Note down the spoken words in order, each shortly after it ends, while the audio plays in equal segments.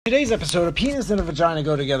Today's episode, a penis and a vagina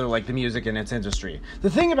go together like the music in its industry. The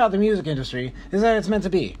thing about the music industry is that it's meant to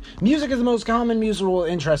be. Music is the most common musical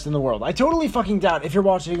interest in the world. I totally fucking doubt, if you're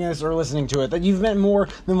watching this or listening to it, that you've met more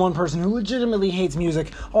than one person who legitimately hates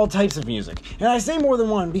music, all types of music. And I say more than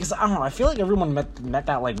one because, I don't know, I feel like everyone met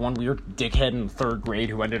that like one weird dickhead in third grade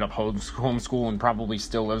who ended up homeschool and probably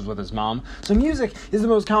still lives with his mom. So music is the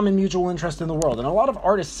most common mutual interest in the world. And a lot of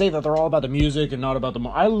artists say that they're all about the music and not about the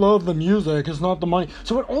money. I love the music, it's not the money.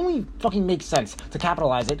 So it only fucking makes sense to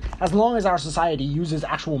capitalize it as long as our society uses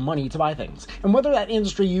actual money to buy things. And whether that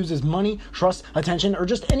industry uses money, trust, attention, or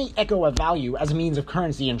just any echo of value as a means of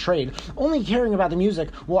currency and trade, only caring about the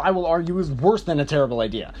music, well, I will argue, is worse than a terrible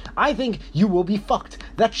idea. I think you will be fucked.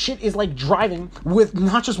 That shit is like driving with,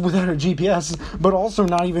 not just without a GPS, but also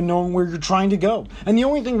not even knowing where you're trying to go. And the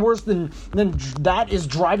only thing worse than that is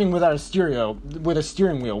driving without a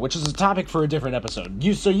steering wheel, which is a topic for a different episode.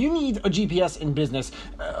 You need a GPS in business.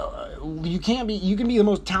 You can be the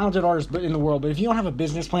most talented artist in the world, but if you don't have a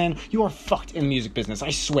business plan, you are fucked in the music business.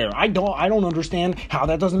 I swear. I don't understand how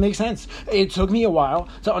that doesn't make sense. It took me a while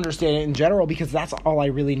to understand it in general because that's all I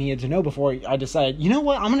really needed to know before I decided, you know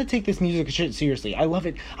what, I'm going to take this music shit seriously. I love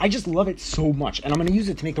it. I just love it so much, and I'm going to use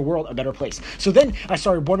it to make the world a better place. So then I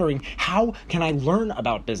started wondering, how can I learn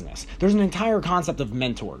about business? There's an entire concept of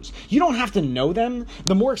mentors. You don't have to know them.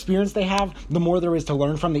 The more experience they have, the more there is to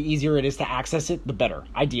learn from, the easier it is to access it, the better,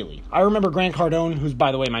 ideally. I remember Grant Cardone, who's,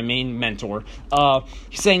 by the way, my main mentor,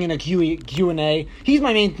 saying in a Q&A, he's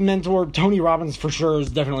my main mentor. Tony Robbins, for sure, is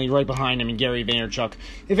definitely right behind him, and Gary Vaynerchuk.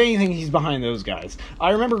 If anything, he's behind those guys.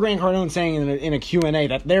 I remember Grant Cardone saying in a Q&A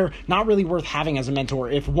that they're not really worth having as a mentor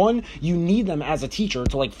if, one, you need them as a teacher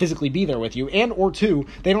to, like, physically be there with you, and, or two,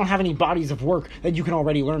 they don't have any bodies of work that you can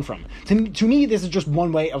already learn from. To me, this is just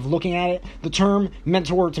one way of looking at it. The term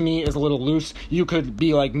mentor, to me, is a little loose. You could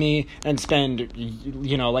be like me and spend,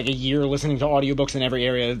 like a year listening to audiobooks in every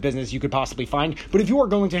area of business you could possibly find. But if you are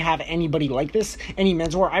going to have anybody like this, any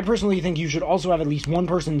mentor, I personally think you should also have at least one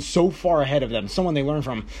person so far ahead of them, someone they learn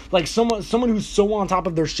from, like someone who's so on top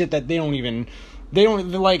of their shit that they don't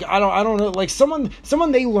know, like someone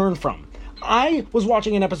they learn from. I was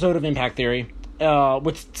watching an episode of Impact Theory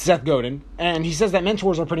with Seth Godin, and he says that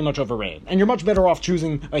mentors are pretty much overrated, and you're much better off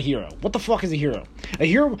choosing a hero. What the fuck is a hero? A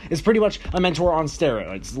hero is pretty much a mentor on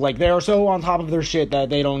steroids. Like, they are so on top of their shit that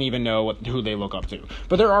they don't even know who they look up to.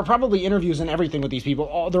 But there are probably interviews and everything with these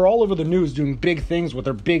people. They're all over the news doing big things with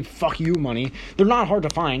their big fuck you money. They're not hard to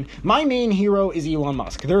find. My main hero is Elon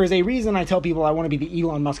Musk. There is a reason I tell people I want to be the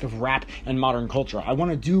Elon Musk of rap and modern culture. I want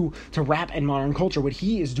to do to rap and modern culture what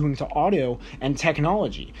he is doing to audio and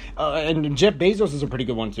technology. And Jeff Bezos is a pretty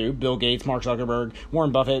good one too. Bill Gates, Mark Zuckerberg,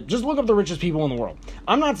 Warren Buffett. Just look up the richest people in the world.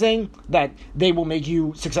 I'm not saying that they will make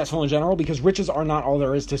you successful in general, because riches are not all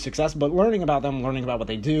there is to success, but learning about them, learning about what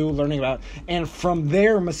they do, and from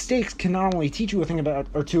their mistakes can not only teach you a thing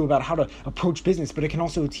or two about how to approach business, but it can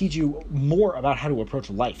also teach you more about how to approach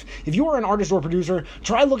life. If you are an artist or producer,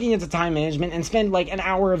 try looking into time management and spend like an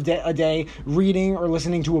hour a day reading or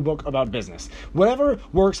listening to a book about business. Whatever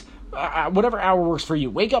works. Whatever hour works for you.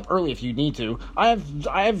 Wake up early if you need to. I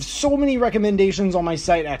have so many recommendations on my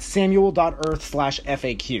site at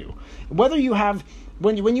samuel.earth/FAQ. Whether you have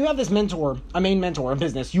when you have this mentor, a main mentor in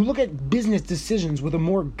business, you look at business decisions with a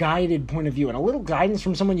more guided point of view, and a little guidance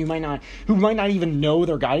from someone who might not even know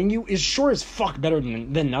they're guiding you is sure as fuck better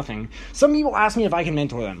than nothing. Some people ask me if I can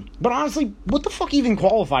mentor them, but honestly, what the fuck even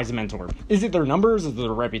qualifies a mentor? Is it their numbers? Is it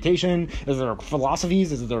their reputation? Is it their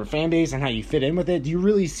philosophies? Is it their fan base and how you fit in with it? Do you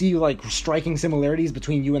really see like striking similarities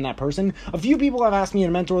between you and that person? A few people have asked me to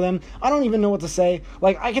mentor them. I don't even know what to say.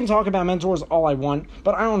 Like, I can talk about mentors all I want,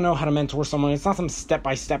 but I don't know how to mentor someone. It's not some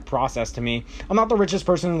step-by-step process to me. I'm not the richest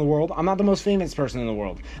person in the world. I'm not the most famous person in the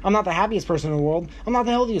world. I'm not the happiest person in the world. I'm not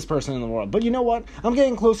the healthiest person in the world. But you know what? I'm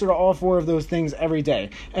getting closer to all four of those things every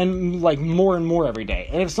day, and like more and more every day.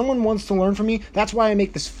 And if someone wants to learn from me, that's why I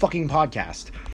make this fucking podcast.